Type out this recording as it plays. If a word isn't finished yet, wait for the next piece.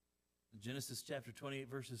Genesis chapter 28,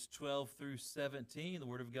 verses 12 through 17, the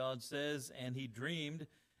Word of God says, "And he dreamed,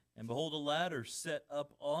 and behold, a ladder set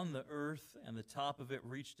up on the earth, and the top of it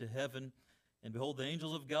reached to heaven. And behold, the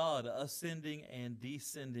angels of God ascending and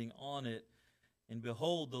descending on it. And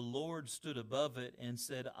behold, the Lord stood above it and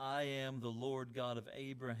said, I am the Lord God of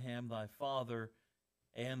Abraham thy father,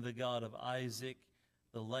 and the God of Isaac.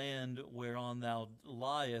 The land whereon thou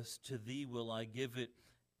liest, to thee will I give it,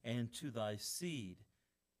 and to thy seed.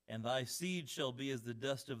 And thy seed shall be as the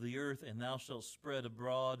dust of the earth, and thou shalt spread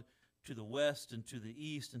abroad to the west, and to the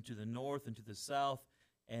east, and to the north, and to the south.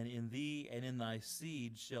 And in thee and in thy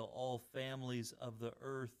seed shall all families of the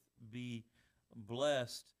earth be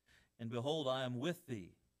blessed. And behold, I am with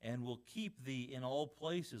thee, and will keep thee in all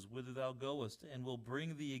places whither thou goest, and will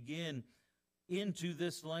bring thee again into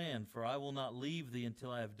this land. For I will not leave thee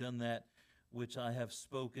until I have done that which I have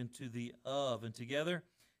spoken to thee of." And together,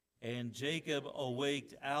 "And Jacob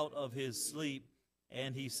awaked out of his sleep,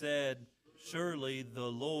 and he said, Surely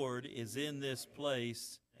the Lord is in this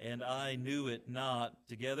place, and I knew it not."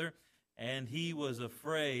 Together, "And he was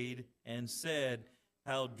afraid, and said,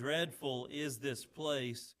 How dreadful is this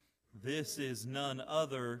place! This is none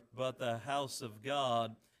other but the house of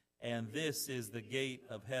God, and this is the gate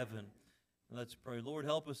of heaven." And let's pray. Lord,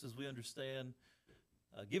 help us as we understand.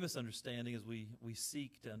 Give us understanding as we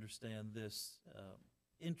seek to understand this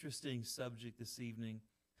interesting subject this evening,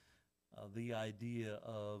 the idea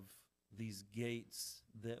of these gates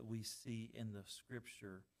that we see in the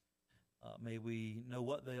Scripture. May we know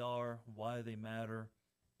what they are, why they matter,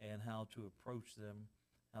 and how to approach them,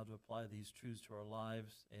 how to apply these truths to our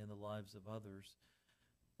lives and the lives of others.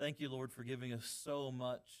 Thank you, Lord, for giving us so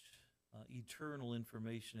much eternal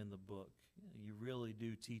information in the book. You really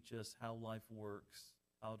do teach us how life works,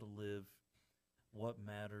 how to live, what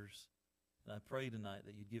matters. And I pray tonight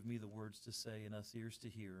that you'd give me the words to say and us ears to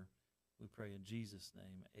hear. We pray in Jesus'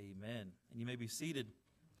 name, amen. And you may be seated.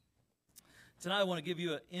 Tonight I want to give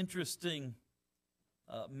you an interesting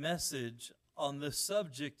message on the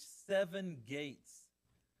subject, 7 gates.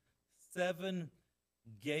 7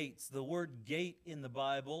 gates. The word gate in the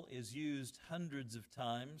Bible is used hundreds of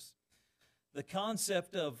times. The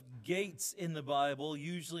concept of gates in the Bible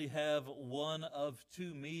usually have one of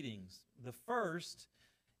 2 meanings. The first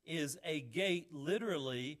is a gate,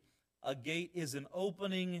 literally, a gate is an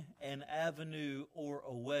opening, an avenue, or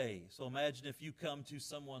a way. So imagine if you come to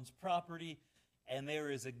someone's property and there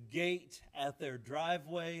is a gate at their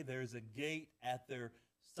driveway, there's a gate at their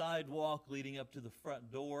sidewalk leading up to the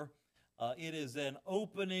front door. It is an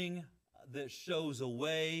opening that shows a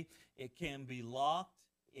way. It can be locked,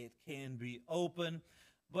 it can be open,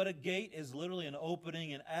 but a gate is literally an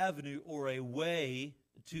opening, an avenue, or a way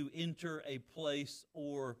to enter a place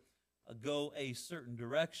or go a certain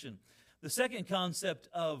direction. The second concept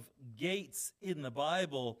of gates in the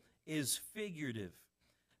Bible is figurative.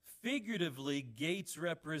 Figuratively, gates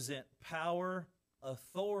represent power,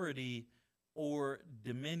 authority, or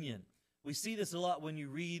dominion. We see this a lot when you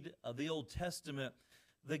read the Old Testament.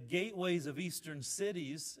 The gateways of eastern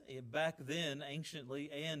cities, back then,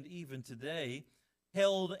 anciently, and even today,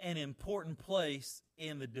 held an important place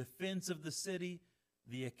in the defense of the city,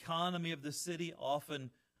 the economy of the city.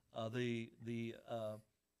 Often the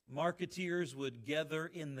marketeers would gather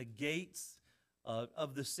in the gates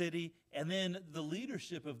of the city, and then the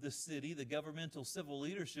leadership of the city, the governmental civil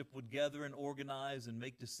leadership, would gather and organize and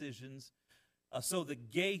make decisions. So the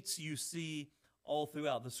gates you see all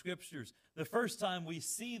throughout the Scriptures. The first time we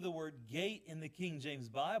see the word gate in the King James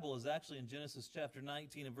Bible is actually in Genesis chapter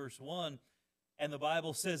 19 and verse 1. And the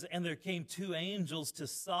Bible says, "And there came 2 angels to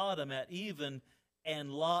Sodom at even,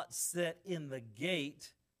 and Lot sat in the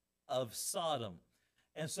gate of Sodom."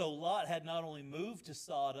 And so Lot had not only moved to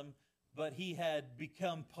Sodom, but he had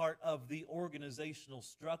become part of the organizational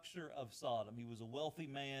structure of Sodom. He was a wealthy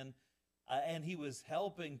man, and he was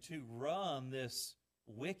helping to run this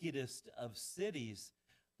wickedest of cities.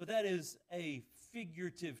 But that is a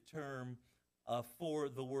figurative term for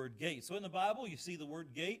the word gate. So in the Bible, you see the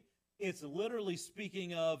word gate. It's literally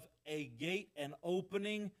speaking of a gate, an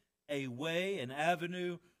opening, a way, an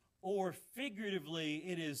avenue, or figuratively,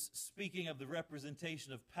 it is speaking of the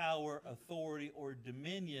representation of power, authority, or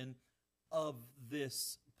dominion of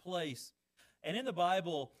this place. And in the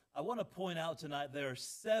Bible, I want to point out tonight there are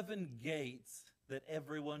 7 gates that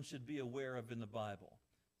everyone should be aware of in the Bible.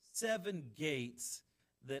 7 gates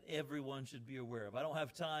that everyone should be aware of. I don't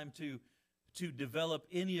have time to develop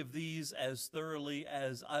any of these as thoroughly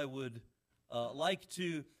as I would like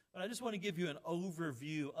to, but I just want to give you an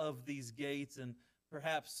overview of these gates and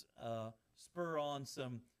perhaps spur on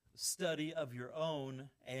some study of your own.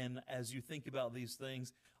 And as you think about these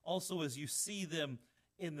things, also as you see them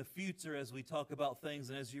in the future as we talk about things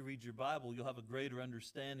and as you read your Bible, you'll have a greater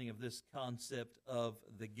understanding of this concept of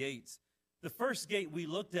the gates. The first gate we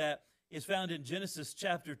looked at is found in Genesis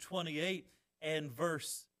chapter 28 and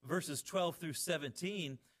verses 12 through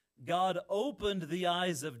 17. God opened the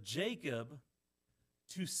eyes of Jacob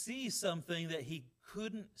to see something that he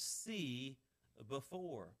couldn't see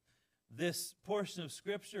before. This portion of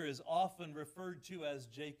Scripture is often referred to as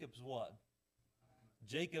Jacob's what?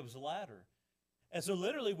 Jacob's ladder. And so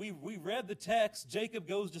literally we read the text. Jacob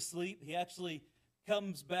goes to sleep. He actually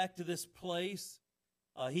comes back to this place.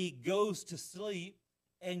 He goes to sleep,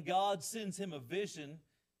 and God sends him a vision.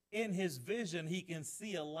 In his vision, he can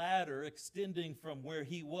see a ladder extending from where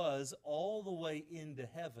he was all the way into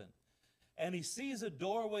heaven. And he sees a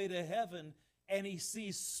doorway to heaven, and he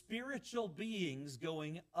sees spiritual beings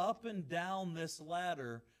going up and down this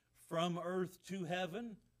ladder from earth to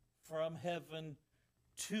heaven, from heaven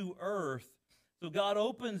to earth. So God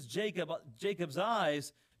opens Jacob's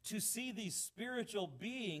eyes to see these spiritual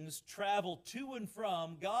beings travel to and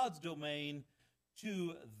from God's domain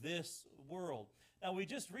to this world. Now, we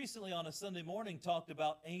just recently on a Sunday morning talked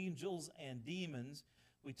about angels and demons.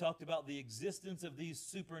 We talked about the existence of these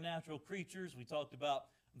supernatural creatures. We talked about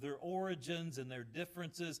their origins and their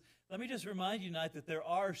differences. Let me just remind you tonight that there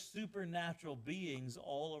are supernatural beings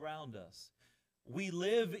all around us. We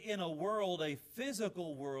live in a world, a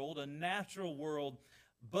physical world, a natural world,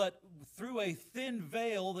 but through a thin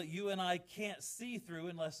veil that you and I can't see through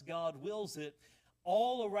unless God wills it,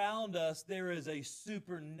 all around us there is a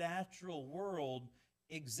supernatural world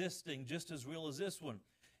existing just as real as this one.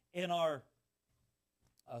 In our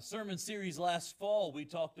sermon series last fall, we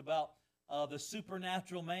talked about the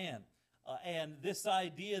supernatural man and this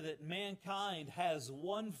idea that mankind has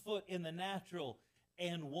 1 foot in the natural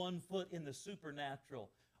and 1 foot in the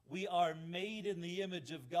supernatural. We are made in the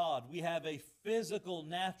image of God. We have a physical,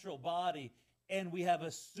 natural body, and we have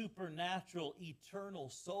a supernatural, eternal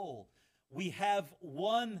soul. We have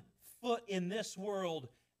 1 foot in this world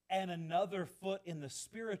and another foot in the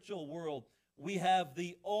spiritual world. We have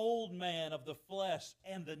the old man of the flesh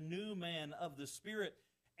and the new man of the spirit.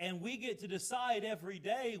 And we get to decide every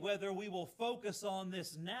day whether we will focus on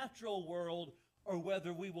this natural world or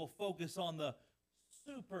whether we will focus on the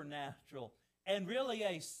supernatural. And really,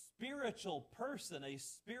 a spiritual person, a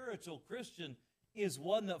spiritual Christian, is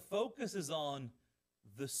one that focuses on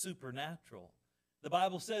the supernatural. The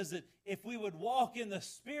Bible says that if we would walk in the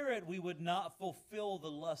Spirit, we would not fulfill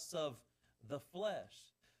the lusts of the flesh.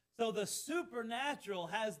 So the supernatural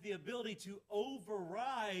has the ability to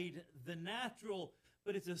override the natural,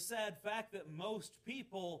 but it's a sad fact that most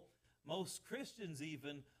people, most Christians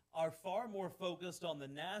even, are far more focused on the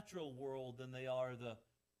natural world than they are the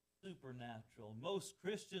supernatural. Most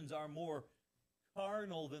Christians are more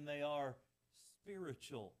carnal than they are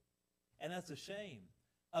spiritual. And that's a shame.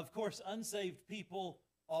 Of course, unsaved people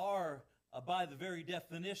are, by the very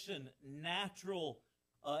definition, natural,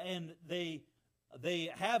 and they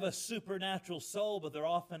have a supernatural soul, but they're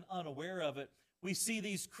often unaware of it. We see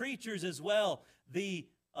these creatures as well, the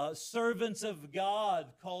servants of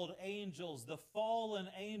God called angels, the fallen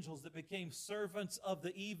angels that became servants of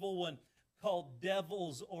the evil one called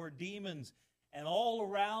devils or demons. And all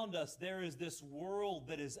around us there is this world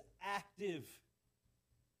that is active.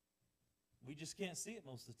 We just can't see it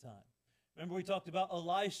most of the time. Remember we talked about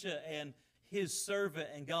Elisha and his servant,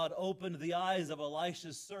 and God opened the eyes of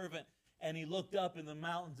Elisha's servant, and he looked up in the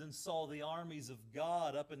mountains and saw the armies of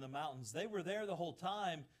God up in the mountains. They were there the whole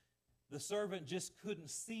time. The servant just couldn't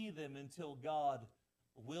see them until God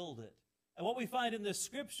willed it. And what we find in this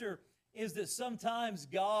scripture is that sometimes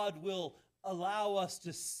God will allow us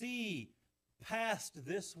to see past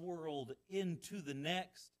this world into the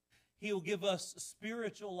next. He'll give us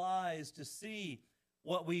spiritual eyes to see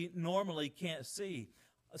what we normally can't see.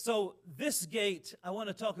 So this gate, I want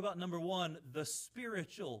to talk about number one, the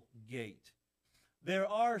spiritual gate. There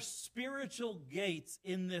are spiritual gates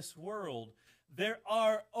in this world. There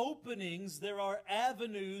are openings, there are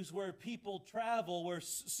avenues where people travel, where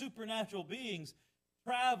supernatural beings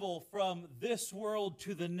travel from this world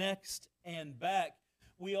to the next and back.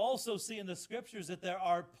 We also see in the scriptures that there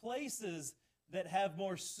are places that have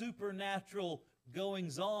more supernatural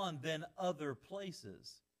goings on than other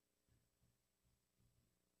places.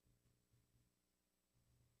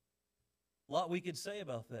 A lot we could say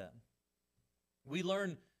about that. We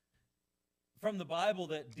learn from the Bible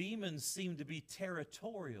that demons seem to be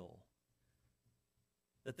territorial,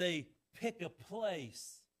 that they pick a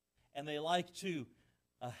place and they like to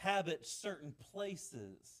habit certain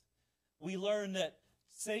places. We learn that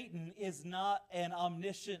Satan is not an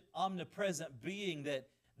omniscient, omnipresent being,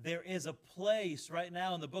 there is a place right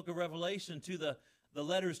now in the book of Revelation to the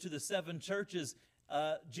letters to the 7 churches.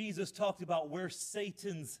 Jesus talked about where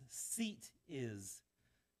Satan's seat is.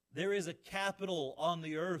 There is a capital on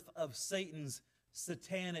the earth of Satan's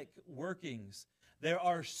satanic workings. There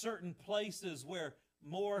are certain places where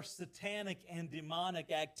more satanic and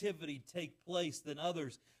demonic activity take place than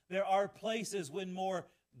others. There are places when more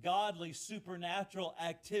godly, supernatural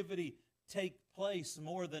activity take place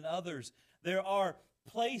more than others. There are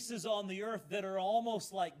places on the earth that are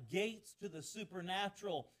almost like gates to the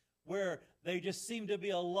supernatural, where there just seem to be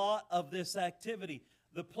a lot of this activity.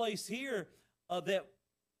 The place here that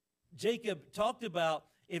Jacob talked about,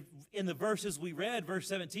 if in the verses we read, verse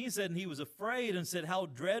 17 said, and he was afraid and said, how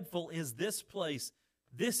dreadful is this place?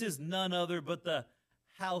 This is none other but the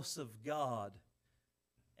house of God,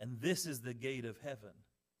 and this is the gate of heaven.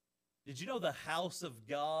 Did you know the house of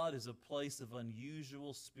God is a place of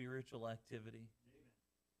unusual spiritual activity?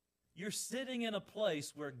 You're sitting in a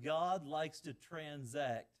place where God likes to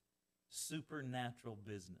transact supernatural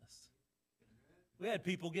business. We had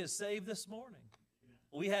people get saved this morning.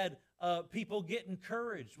 We had people get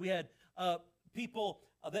encouraged. We had people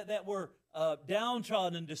that were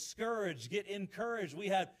downtrodden and discouraged get encouraged. We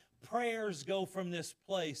had prayers go from this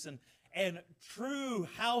place. And true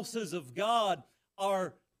houses of God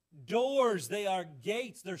are doors. They are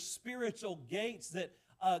gates. They're spiritual gates that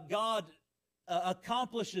God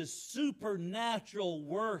accomplishes supernatural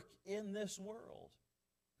work in this world.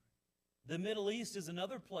 The Middle East is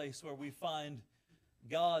another place where we find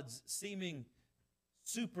God's seeming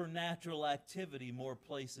supernatural activity more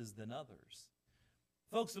places than others.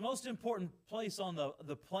 Folks, the most important place on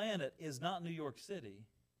the planet is not New York City.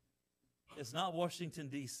 It's not Washington,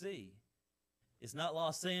 D.C. It's not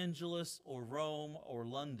Los Angeles or Rome or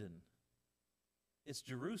London. It's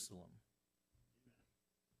Jerusalem.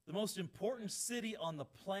 The most important city on the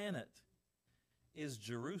planet is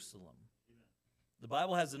Jerusalem. The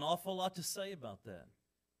Bible has an awful lot to say about that.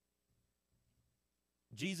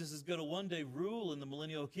 Jesus is going to one day rule in the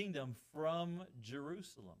millennial kingdom from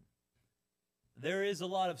Jerusalem. There is a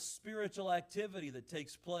lot of spiritual activity that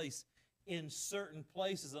takes place in certain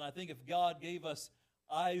places, and I think if God gave us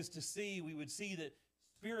eyes to see, we would see that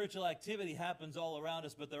spiritual activity happens all around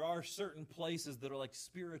us, but there are certain places that are like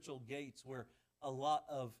spiritual gates where a lot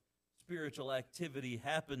of spiritual activity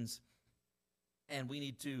happens, and we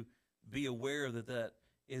need to be aware that that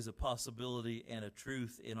is a possibility and a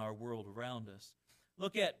truth in our world around us.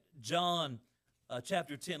 Look at John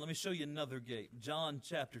chapter 10. Let me show you another gate. John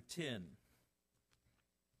chapter 10.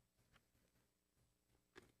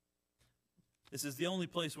 This is the only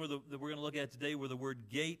place where that we're going to look at today where the word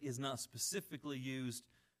gate is not specifically used,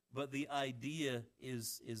 but the idea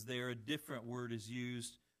is there. A different word is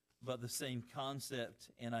used, but the same concept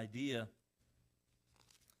and idea,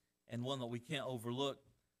 and one that we can't overlook.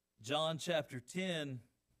 John chapter 10.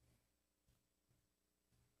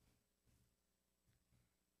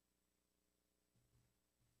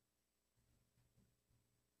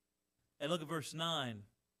 And look at verse 9.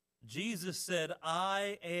 Jesus said,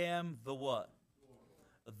 I am the what?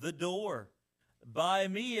 The door. By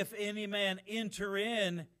me, if any man enter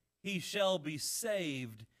in, he shall be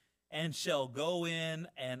saved, and shall go in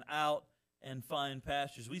and out and find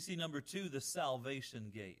pastures. We see number 2, the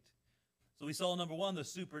salvation gate. So we saw number 1, the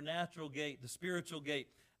supernatural gate, the spiritual gate.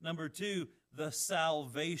 Number 2, the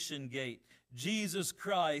salvation gate. Jesus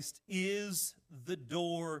Christ is the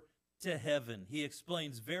door to heaven. He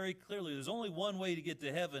explains very clearly there's only one way to get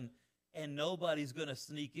to heaven, and nobody's going to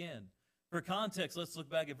sneak in. For context, let's look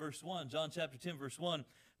back at verse 1. John chapter 10, verse 1.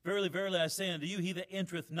 Verily, verily, I say unto you, he that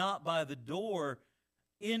entereth not by the door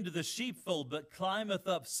into the sheepfold, but climbeth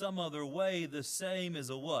up some other way, the same is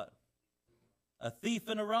a what? A thief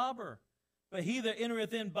and a robber. But he that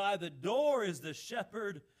entereth in by the door is the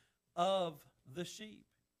shepherd of the sheep.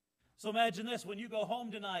 So imagine this. When you go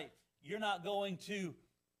home tonight, you're not going to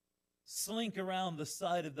slink around the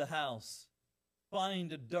side of the house,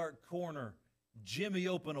 find a dark corner, jimmy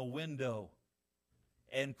open a window,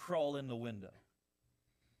 and crawl in the window.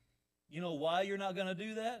 You know why you're not going to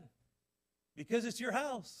do that? Because it's your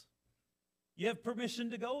house. You have permission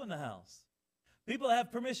to go in the house. People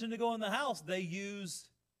have permission to go in the house. They use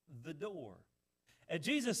the door. And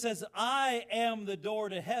Jesus says, I am the door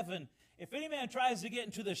to heaven. If any man tries to get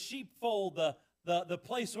into the sheepfold, the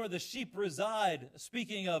place where the sheep reside,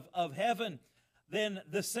 speaking of heaven, then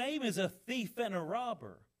the same is a thief and a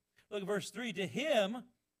robber. Look at verse 3. To him,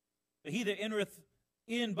 he that entereth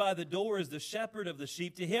in by the door is the shepherd of the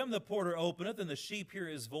sheep. To him the porter openeth, and the sheep hear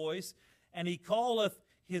his voice. And he calleth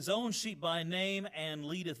his own sheep by name and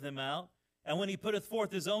leadeth them out. And when he putteth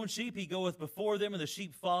forth his own sheep, he goeth before them, and the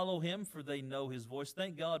sheep follow him, for they know his voice.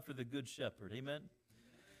 Thank God for the good shepherd. Amen.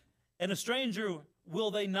 And a stranger will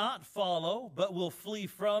they not follow, but will flee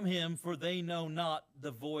from him, for they know not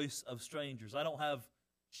the voice of strangers. I don't have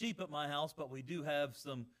sheep at my house, but we do have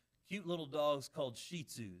some cute little dogs called Shih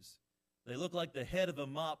Tzus. They look like the head of a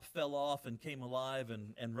mop fell off and came alive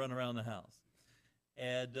and run around the house.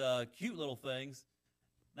 And cute little things.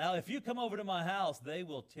 Now, if you come over to my house, they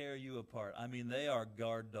will tear you apart. I mean, they are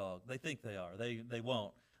guard dogs. They think they are. They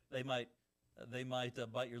won't. They might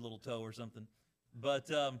bite your little toe or something. But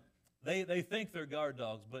they think they're guard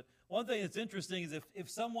dogs. But one thing that's interesting is if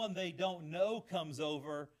someone they don't know comes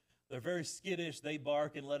over, they're very skittish. They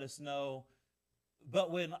bark and let us know.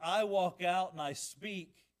 But when I walk out and I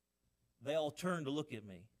speak, they all turn to look at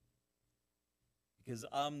me, because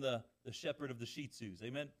I'm the shepherd of the Shih Tzus.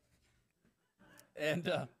 Amen? And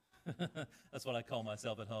that's what I call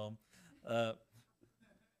myself at home. But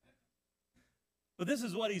this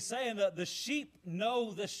is what he's saying, that the sheep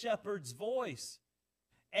know the shepherd's voice.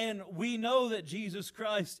 And we know that Jesus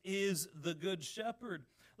Christ is the good shepherd.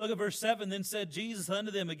 Look at verse 7. Then said Jesus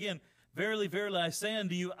unto them again, Verily, verily, I say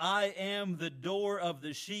unto you, I am the door of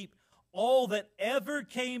the sheep. All that ever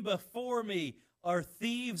came before me are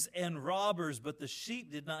thieves and robbers, but the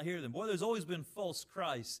sheep did not hear them. Boy, there's always been false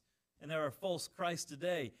Christs, and there are false Christs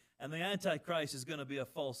today. And the Antichrist is going to be a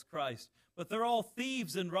false Christ. But they're all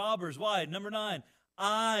thieves and robbers. Why? Number 9,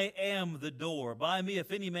 I am the door. By me,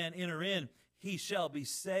 if any man enter in, he shall be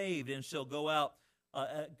saved, and shall go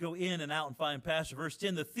in and out and find pasture. Verse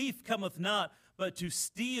 10, the thief cometh not, but to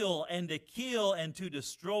steal and to kill and to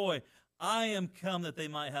destroy. I am come that they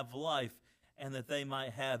might have life, and that they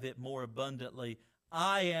might have it more abundantly.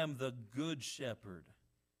 I am the good shepherd.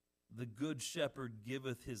 The good shepherd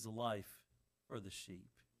giveth his life for the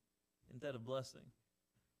sheep. Isn't that a blessing?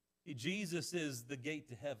 Jesus is the gate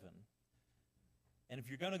to heaven. And if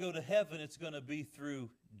you're going to go to heaven, it's going to be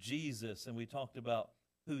through Jesus. And we talked about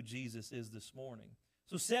who Jesus is this morning.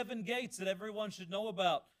 So 7 gates that everyone should know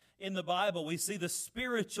about in the Bible. We see the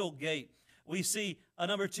spiritual gate. We see,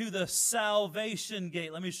 number 2, the salvation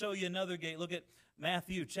gate. Let me show you another gate. Look at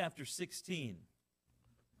Matthew chapter 16.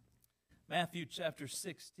 Matthew chapter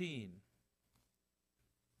 16.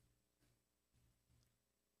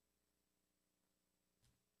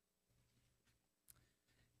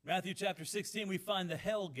 Matthew chapter 16, we find the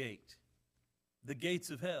hell gate, the gates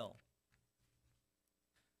of hell.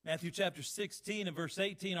 Matthew chapter 16 and verse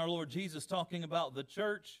 18, our Lord Jesus talking about the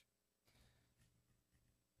church.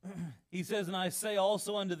 He says, And I say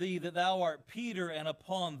also unto thee that thou art Peter, and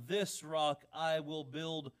upon this rock I will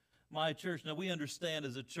build my church. Now we understand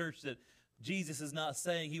as a church that Jesus is not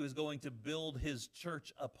saying he was going to build his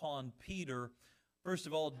church upon Peter. First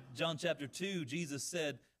of all, John chapter 2, Jesus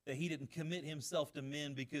said that he didn't commit himself to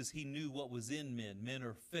men because he knew what was in men. Men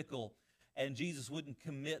are fickle, and Jesus wouldn't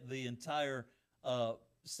commit the entire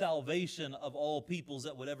salvation of all peoples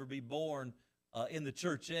that would ever be born in the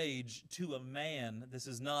church age to a man. This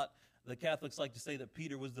is not, the Catholics like to say that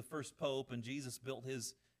Peter was the first pope and Jesus built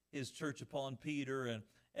his church upon Peter,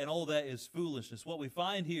 and all that is foolishness. What we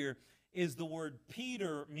find here is the word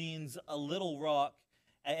Peter means a little rock,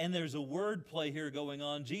 and there's a word play here going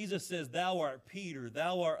on. Jesus says, Thou art Peter,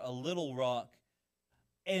 thou art a little rock,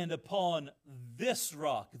 and upon this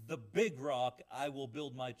rock, the big rock, I will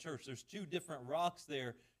build my church. There's 2 different rocks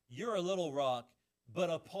there. You're a little rock,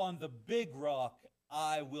 but upon the big rock,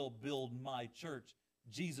 I will build my church.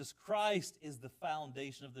 Jesus Christ is the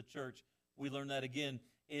foundation of the church. We learn that again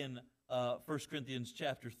in 1 Corinthians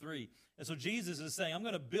chapter 3. And so Jesus is saying, I'm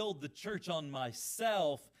going to build the church on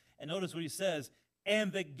myself. And notice what he says,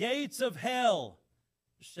 and the gates of hell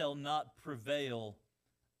shall not prevail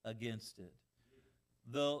against it.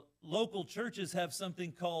 The local churches have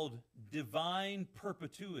something called divine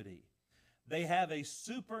perpetuity. They have a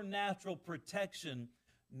supernatural protection.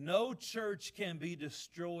 No church can be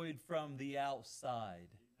destroyed from the outside.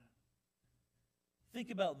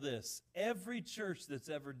 Think about this. Every church that's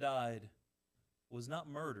ever died was not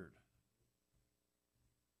murdered,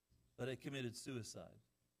 but it committed suicide.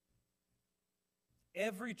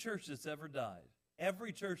 Every church that's ever died,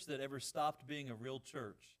 every church that ever stopped being a real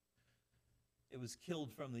church, it was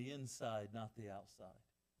killed from the inside, not the outside.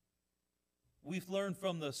 We've learned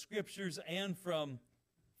from the scriptures and from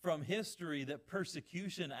history that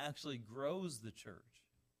persecution actually grows the church.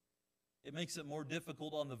 It makes it more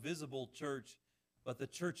difficult on the visible church, but the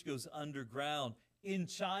church goes underground. In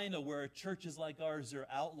China, where churches like ours are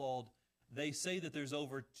outlawed, they say that there's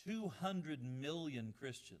over 200 million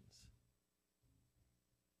Christians.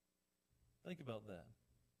 Think about that.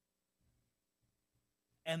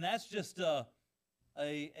 And that's just a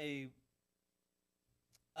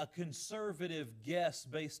conservative guess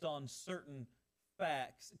based on certain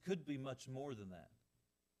facts. It could be much more than that.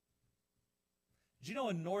 Do you know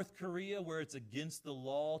in North Korea, where it's against the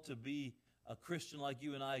law to be a Christian like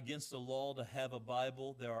you and I, against the law to have a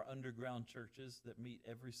Bible, there are underground churches that meet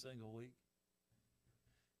every single week?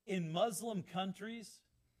 In Muslim countries,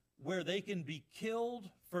 where they can be killed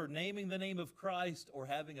for naming the name of Christ or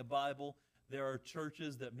having a Bible, there are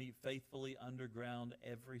churches that meet faithfully underground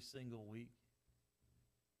every single week.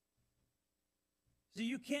 So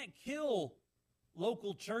you can't kill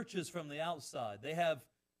local churches from the outside. They have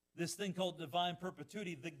this thing called divine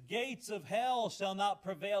perpetuity. The gates of hell shall not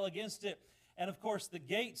prevail against it. And of course, the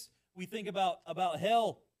gates, we think about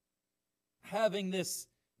hell having this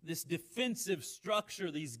defensive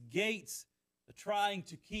structure, these gates trying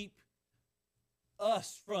to keep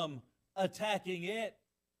us from attacking it.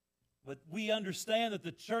 But we understand that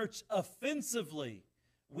the church offensively,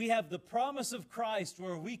 we have the promise of Christ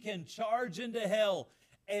where we can charge into hell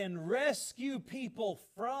and rescue people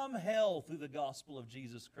from hell through the gospel of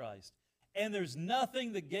Jesus Christ. And there's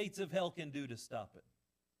nothing the gates of hell can do to stop it.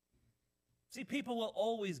 See, people will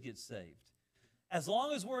always get saved. As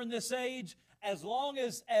long as we're in this age, as long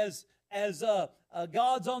as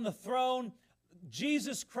God's on the throne,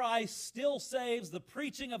 Jesus Christ still saves. The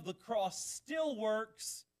preaching of the cross still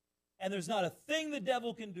works. And there's not a thing the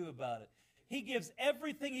devil can do about it. He gives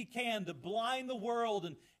everything he can to blind the world,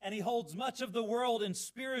 and he holds much of the world in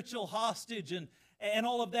spiritual hostage and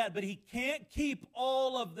all of that. But he can't keep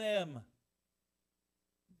all of them,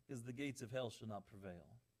 because the gates of hell shall not prevail.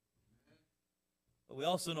 But we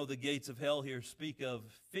also know the gates of hell here speak of,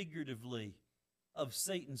 figuratively, of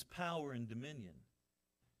Satan's power and dominion.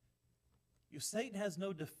 Satan has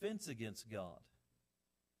no defense against God.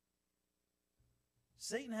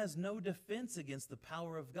 Satan has no defense against the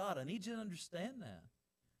power of God. I need you to understand that.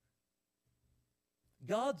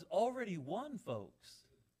 God's already won, folks.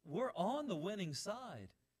 We're on the winning side.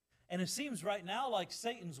 And it seems right now like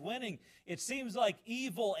Satan's winning. It seems like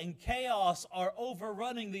evil and chaos are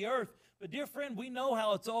overrunning the earth. But dear friend, we know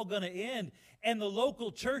how it's all going to end. And the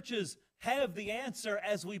local churches have the answer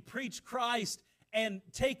as we preach Christ and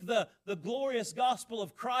take the glorious gospel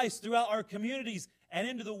of Christ throughout our communities and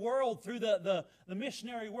into the world through the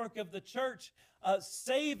missionary work of the church.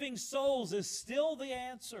 Saving souls is still the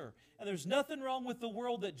answer. And there's nothing wrong with the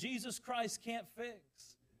world that Jesus Christ can't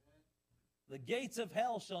fix. The gates of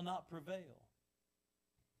hell shall not prevail.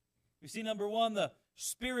 We see, number one, the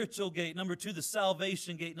spiritual gate. Number two, the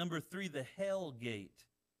salvation gate. Number three, the hell gate.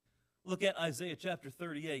 Look at Isaiah chapter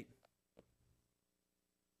 38.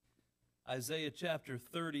 Isaiah chapter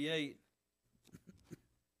 38.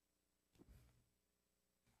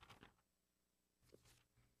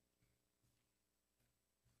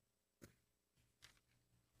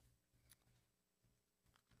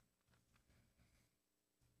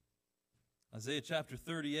 Isaiah chapter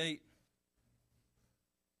 38,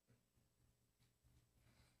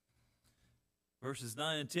 verses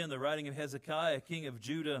 9 and 10, the writing of Hezekiah, king of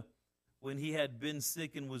Judah, when he had been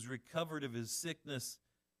sick and was recovered of his sickness,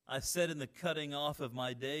 I said, in the cutting off of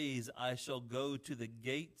my days, I shall go to the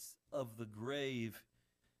gates of the grave.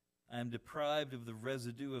 I am deprived of the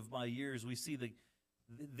residue of my years. We see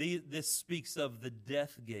this speaks of the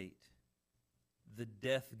death gate. The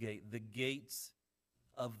death gate, the gates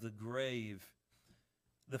of the grave.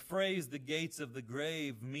 The phrase, the gates of the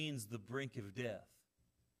grave, means the brink of death.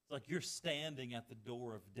 It's like you're standing at the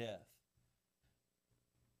door of death.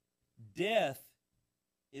 Death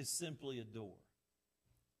is simply a door.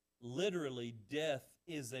 Literally, death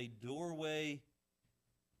is a doorway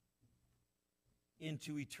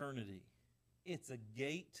into eternity. It's a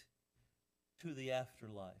gate to the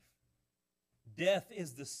afterlife. Death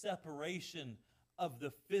is the separation of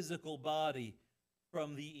the physical body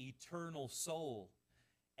from the eternal soul.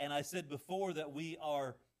 And I said before that we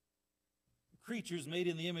are creatures made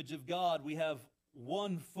in the image of God. We have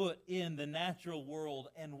one foot in the natural world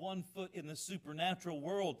and one foot in the supernatural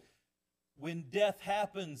world. When death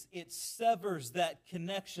happens, it severs that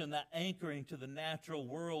connection, that anchoring to the natural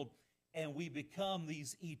world, and we become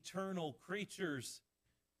these eternal creatures.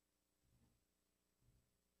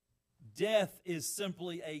 Death is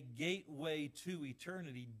simply a gateway to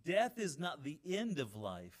eternity. Death is not the end of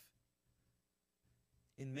life.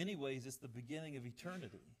 In many ways, it's the beginning of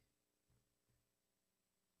eternity.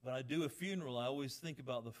 When I do a funeral, I always think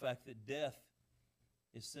about the fact that death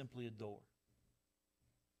is simply a door.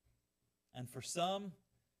 And for some,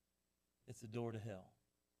 it's a door to hell.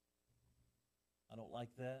 I don't like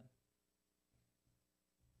that.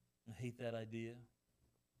 I hate that idea.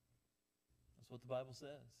 That's That's what the Bible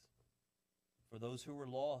says. For those who are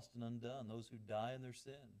lost and undone, those who die in their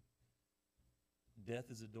sin, death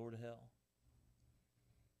is a door to hell.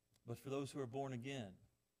 But for those who are born again,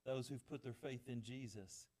 those who've put their faith in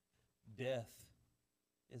Jesus, death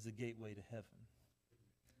is a gateway to heaven.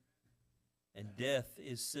 And death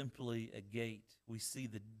is simply a gate. We see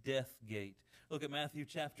the death gate. Look at Matthew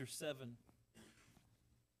chapter 7.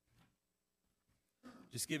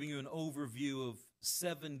 Just giving you an overview of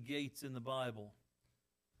 7 gates in the Bible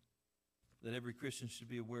that every Christian should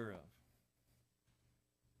be aware of.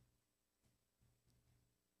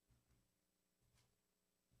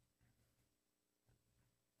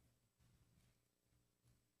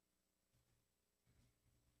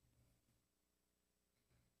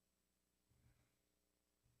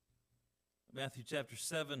 Matthew chapter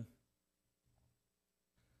 7.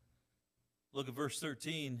 Look at verse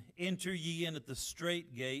 13. Enter ye in at the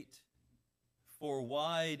strait gate, for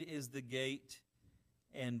wide is the gate,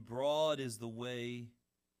 and broad is the way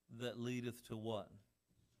that leadeth to what?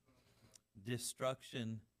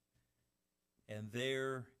 Destruction. And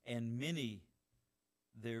many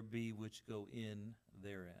there be which go in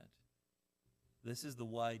thereat. This is the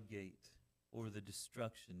wide gate, or the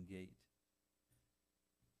destruction gate.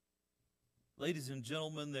 Ladies and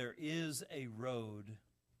gentlemen, there is a road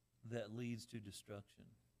that leads to destruction.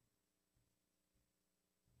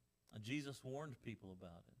 And Jesus warned people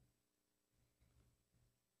about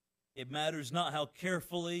it. It matters not how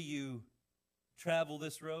carefully you travel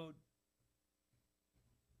this road.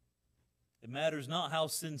 It matters not how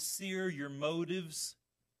sincere your motives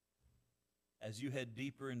as you head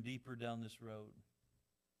deeper and deeper down this road.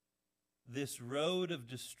 This road of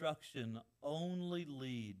destruction only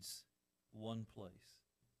leads one place.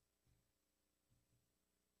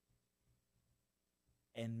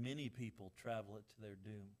 And many people travel it to their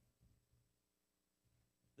doom.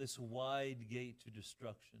 This wide gate to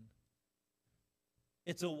destruction.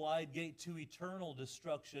 It's a wide gate to eternal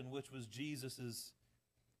destruction, which was Jesus'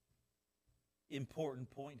 important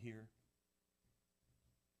point here.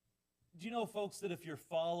 Do you know, folks, that if you're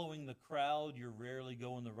following the crowd, you're rarely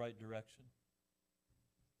going the right direction?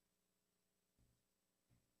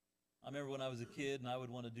 I remember when I was a kid and I would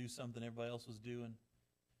want to do something everybody else was doing.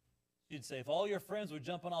 You'd say, if all your friends were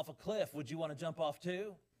jumping off a cliff, would you want to jump off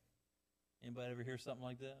too? Anybody ever hear something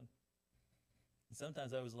like that? And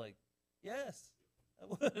sometimes I was like, yes, I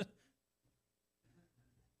would.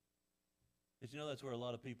 But you know, that's where a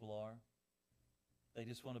lot of people are. They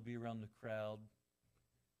just want to be around the crowd.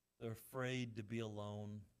 They're afraid to be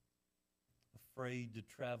alone, afraid to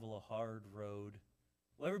travel a hard road.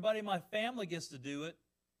 Well, everybody in my family gets to do it.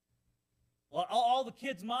 Well, all the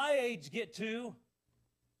kids my age get to.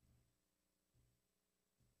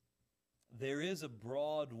 There is a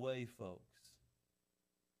broad way, folks,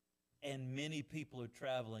 and many people are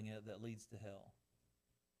traveling it that leads to hell.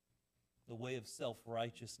 The way of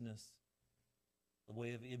self-righteousness, the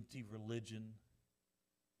way of empty religion,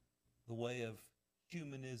 the way of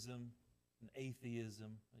humanism and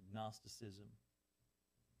atheism, agnosticism.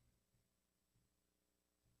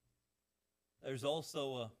 There's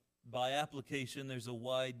also by application, there's a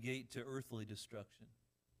wide gate to earthly destruction.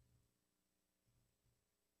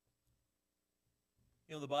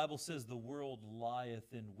 You know, the Bible says the world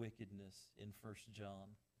lieth in wickedness in 1 John.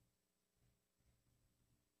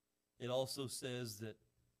 It also says that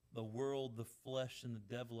the world, the flesh, and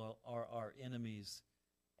the devil are our enemies.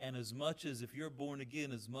 And as much as, if you're born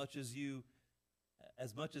again, as much as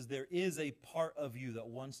there is a part of you that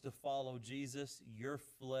wants to follow Jesus, your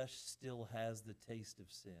flesh still has the taste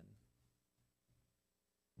of sin.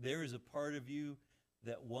 There is a part of you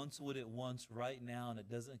that wants what it wants right now, and it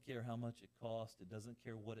doesn't care how much it costs. It doesn't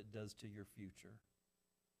care what it does to your future.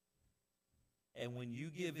 And when you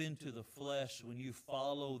give in to the flesh, when you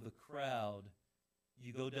follow the crowd,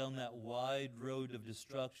 you go down that wide road of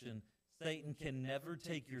destruction. Satan can never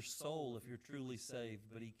take your soul if you're truly saved,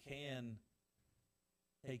 but he can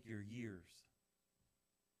take your years.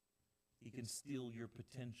 He can steal your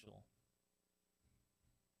potential.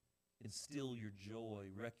 He can steal your joy,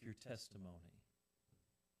 wreck your testimony.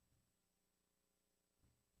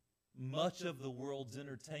 Much of the world's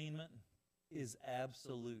entertainment is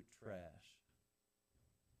absolute trash.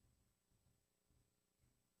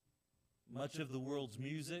 Much of the world's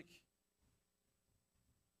music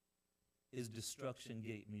is destruction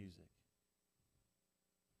gate music.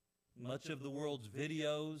 Much of the world's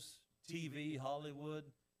videos, TV, Hollywood,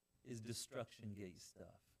 is destruction gate stuff.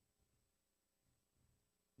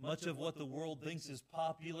 Much of what the world thinks is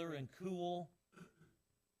popular and cool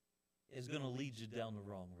is going to lead you down the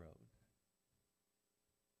wrong road.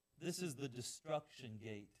 This is the destruction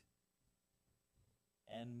gate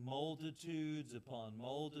and multitudes upon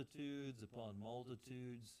multitudes upon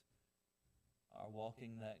multitudes are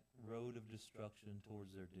walking that road of destruction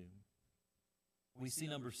towards their doom. We see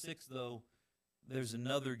number 6, though, there's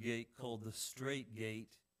another gate called the straight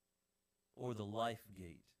gate or the life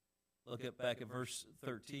gate. Look back at verse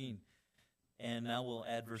 13, and now we'll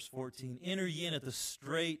add verse 14. Enter ye in at the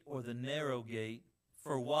straight or the narrow gate,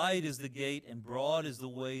 for wide is the gate and broad is the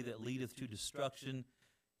way that leadeth to destruction,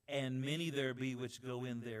 and many there be which go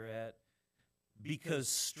in thereat. Because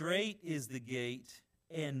straight is the gate,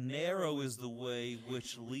 and narrow is the way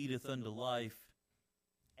which leadeth unto life,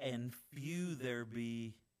 and few there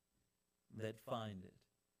be that find it.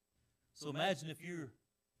 So imagine if you're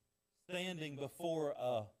standing before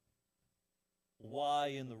a Y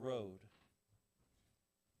in the road.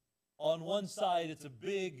 On one side, it's a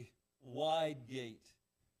big, wide gate.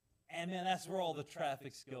 And man, that's where all the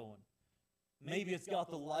traffic's going. Maybe it's got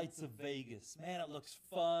the lights of Vegas. Man, it looks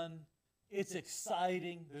fun. It's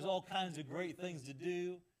exciting. There's all kinds of great things to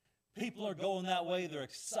do. People are going that way. They're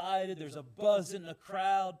excited. There's a buzz in the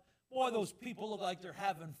crowd. Boy, those people look like they're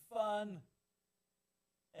having fun.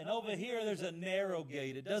 And over here, there's a narrow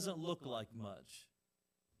gate. It doesn't look like much.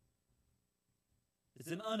 It's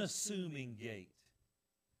an unassuming gate.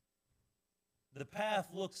 The path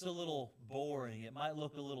looks a little boring. It might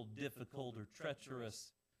look a little difficult or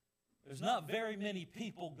treacherous. There's not very many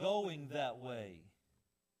people going that way.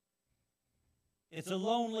 It's a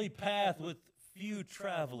lonely path with few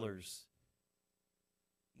travelers.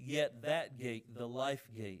 Yet that gate, the life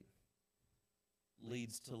gate,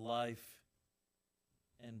 leads to life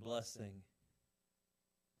and blessing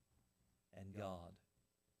and God.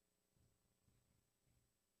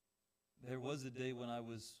 There was a day when I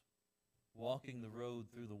was walking the road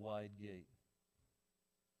through the wide gate.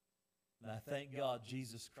 And I thank God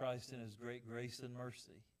Jesus Christ in His great grace and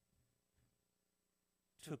mercy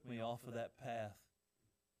took me off of that path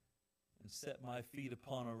and set my feet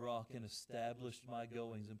upon a rock and established my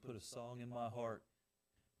goings and put a song in my heart.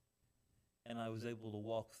 And I was able to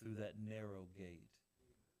walk through that narrow gate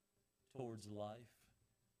towards life.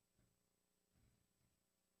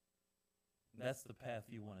 That's the path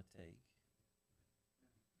you want to take.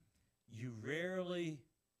 You rarely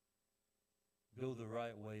go the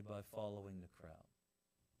right way by following the crowd.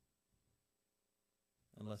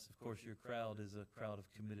 Unless, of course, your crowd is a crowd of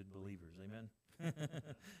committed believers. Amen?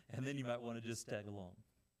 And then you might want to just tag along.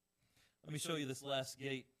 Let me show you this last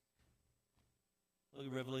gate. Look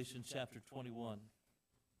at Revelation chapter 21.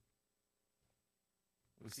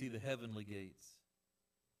 We see the heavenly gates.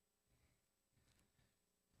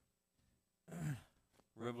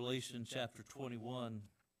 Revelation chapter 21.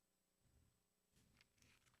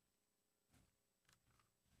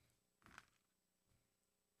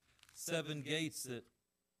 Seven gates that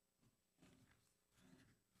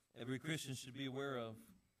every Christian should be aware of.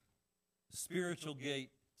 The spiritual gate,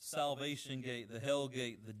 salvation gate, the hell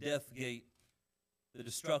gate, the death gate, the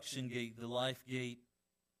destruction gate, the life gate,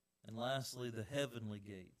 and lastly, the heavenly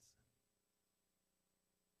gates.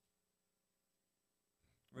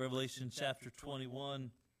 Revelation chapter 21.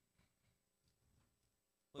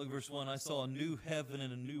 Look at verse 1. I saw a new heaven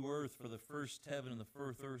and a new earth, for the first heaven and the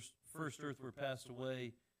first earth were passed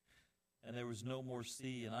away, and there was no more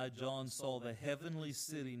sea. And I, John, saw the heavenly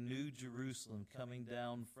city, New Jerusalem, coming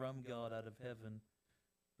down from God out of heaven,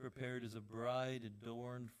 prepared as a bride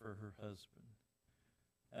adorned for her husband.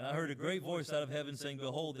 And I heard a great voice out of heaven saying,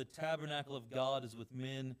 Behold, the tabernacle of God is with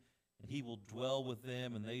men, and He will dwell with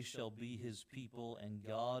them, and they shall be His people, and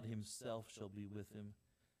God Himself shall be with him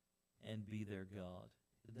and be their God.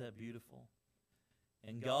 Isn't that beautiful?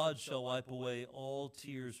 And God shall wipe away all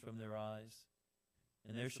tears from their eyes.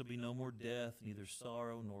 And there shall be no more death, neither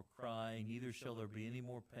sorrow nor crying, neither shall there be any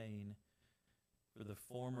more pain, for the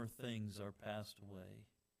former things are passed away.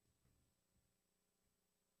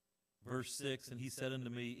 Verse 6, And He said unto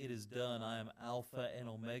me, It is done. I am Alpha and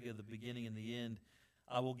Omega, the beginning and the end.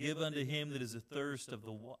 I will give unto him that is athirst of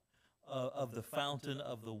the fountain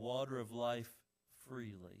of the water of life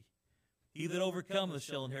freely. He that overcometh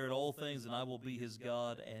shall inherit all things, and I will be his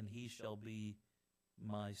God, and he shall be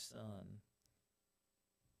my son.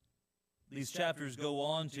 These chapters go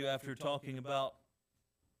on to, after talking about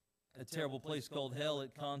a terrible place called hell,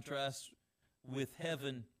 it contrasts with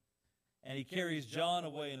heaven. And he carries John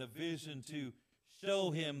away in a vision to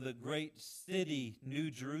show him the great city, New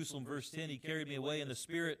Jerusalem. Verse 10, He carried me away in the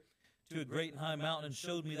Spirit to a great and high mountain and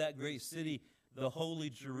showed me that great city, the holy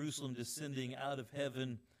Jerusalem, descending out of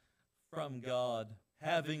heaven from God,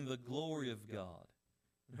 having the glory of God.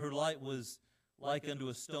 And her light was like unto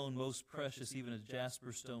a stone most precious, even a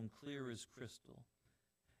jasper stone, clear as crystal.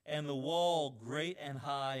 and the wall great and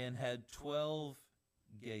high, and had 12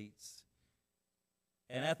 gates.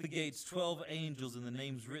 And at the gates 12 angels, and the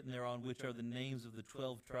names written thereon, which are the names of the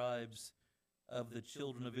 12 tribes of the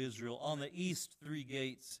children of Israel. On the east 3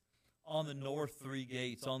 gates, on the north 3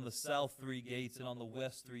 gates, on the south 3 gates, and on the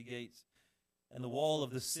west 3 gates. And the wall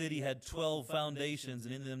of the city had 12 foundations,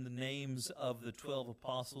 and in them the names of the 12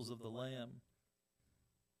 apostles of the Lamb.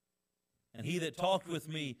 And he that talked with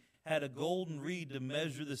me had a golden reed to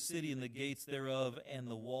measure the city and the gates thereof and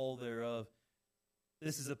the wall thereof.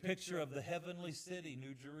 This is a picture of the heavenly city,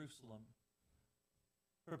 New Jerusalem.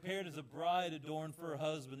 Prepared as a bride adorned for her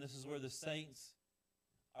husband. This is where the saints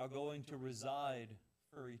are going to reside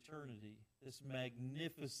for eternity. This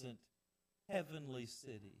magnificent heavenly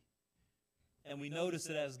city. And we notice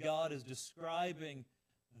that as God is describing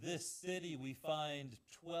this city, we find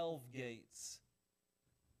 12 gates.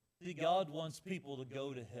 See, God wants people to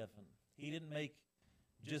go to heaven. He didn't make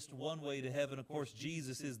just one way to heaven. Of course,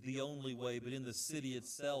 Jesus is the only way, but in the city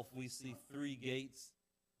itself, we see 3 gates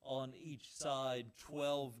on each side,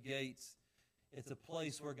 12 gates. It's a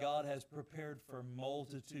place where God has prepared for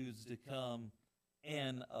multitudes to come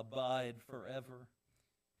and abide forever.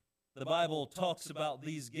 The Bible talks about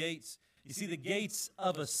these gates. You see, the gates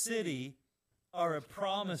of a city are a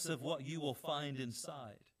promise of what you will find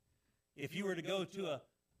inside. If you were to go to a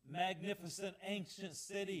magnificent ancient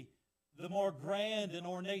city, the more grand and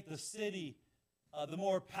ornate the city, the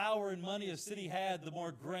more power and money a city had, the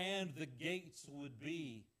more grand the gates would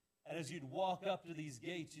be. And as you'd walk up to these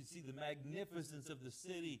gates, you'd see the magnificence of the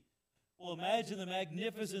city. Well, imagine the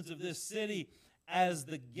magnificence of this city as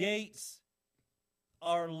the gates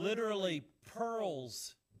are literally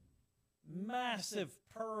pearls, massive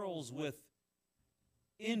pearls with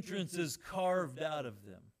entrances carved out of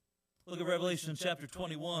them. Look at Revelation chapter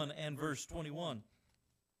 21 and verse 21.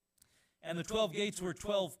 And the 12 gates were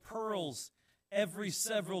 12 pearls. Every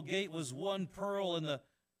several gate was 1 pearl, and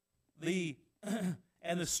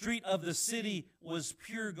the street of the city was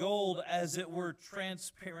pure gold, as it were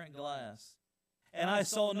transparent glass. And I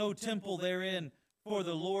saw no temple therein, for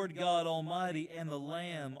the Lord God Almighty and the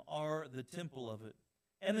Lamb are the temple of it.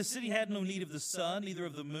 And the city had no need of the sun, neither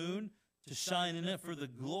of the moon, to shine in it, for the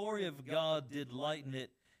glory of God did lighten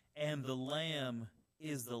it, and the Lamb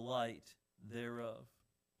is the light thereof.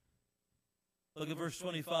 Look at verse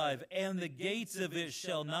 25. And the gates of it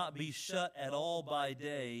shall not be shut at all by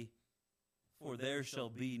day, for there shall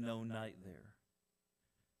be no night there.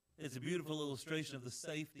 It's a beautiful illustration of the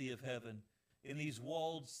safety of heaven. In these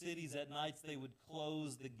walled cities at nights, they would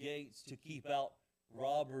close the gates to keep out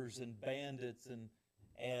robbers and bandits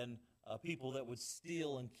and people that would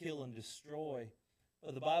steal and kill and destroy.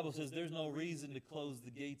 But the Bible says there's no reason to close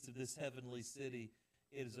the gates of this heavenly city.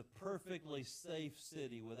 It is a perfectly safe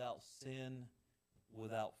city without sin,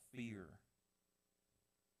 without fear.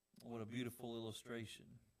 What a beautiful illustration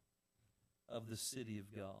of the city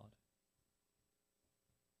of God.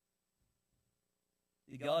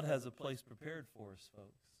 God has a place prepared for us,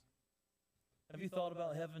 folks. Have you thought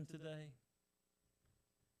about heaven today?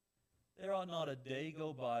 There ought not a day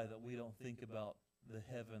go by that we don't think about the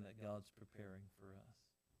heaven that God's preparing for us.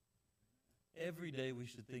 Every day we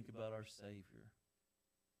should think about our Savior.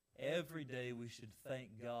 Every day we should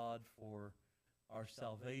thank God for our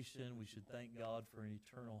salvation. We should thank God for an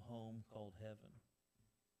eternal home called heaven.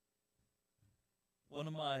 One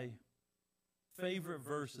of my favorite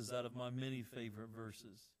verses out of my many favorite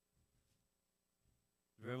verses,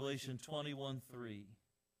 Revelation 21:3,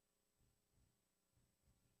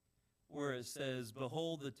 where it says,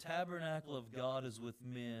 "Behold, the tabernacle of God is with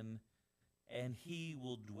men, and he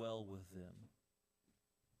will dwell with them.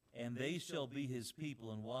 And they shall be his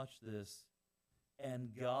people," and watch this,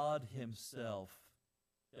 "and God himself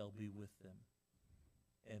shall be with them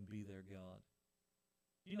and be their God."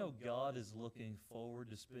 You know God is looking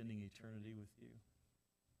forward to spending eternity with you.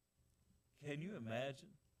 Can you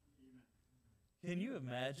imagine? Can you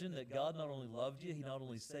imagine that God not only loved you, he not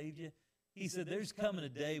only saved you, he said there's coming a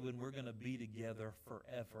day when we're going to be together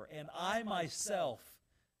forever. And I myself,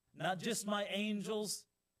 not just my angels,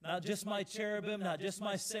 not just my cherubim, not just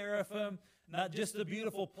my seraphim, not just a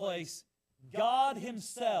beautiful place, God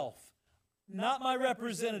himself, not my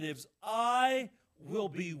representatives, I will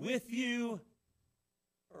be with you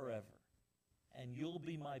forever. And you'll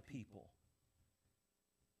be my people.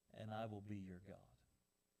 And I will be your God.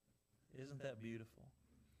 Isn't that beautiful?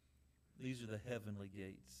 These are the heavenly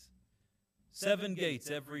gates. 7 gates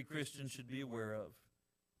every Christian should be aware of.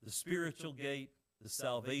 The spiritual gate, the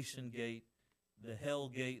salvation gate, the hell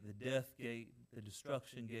gate, the death gate, the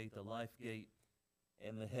destruction gate, the life gate,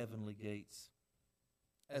 and the heavenly gates.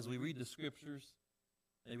 As we read the scriptures,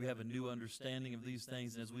 May we have a new understanding of these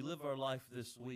things. And as we live our life this week,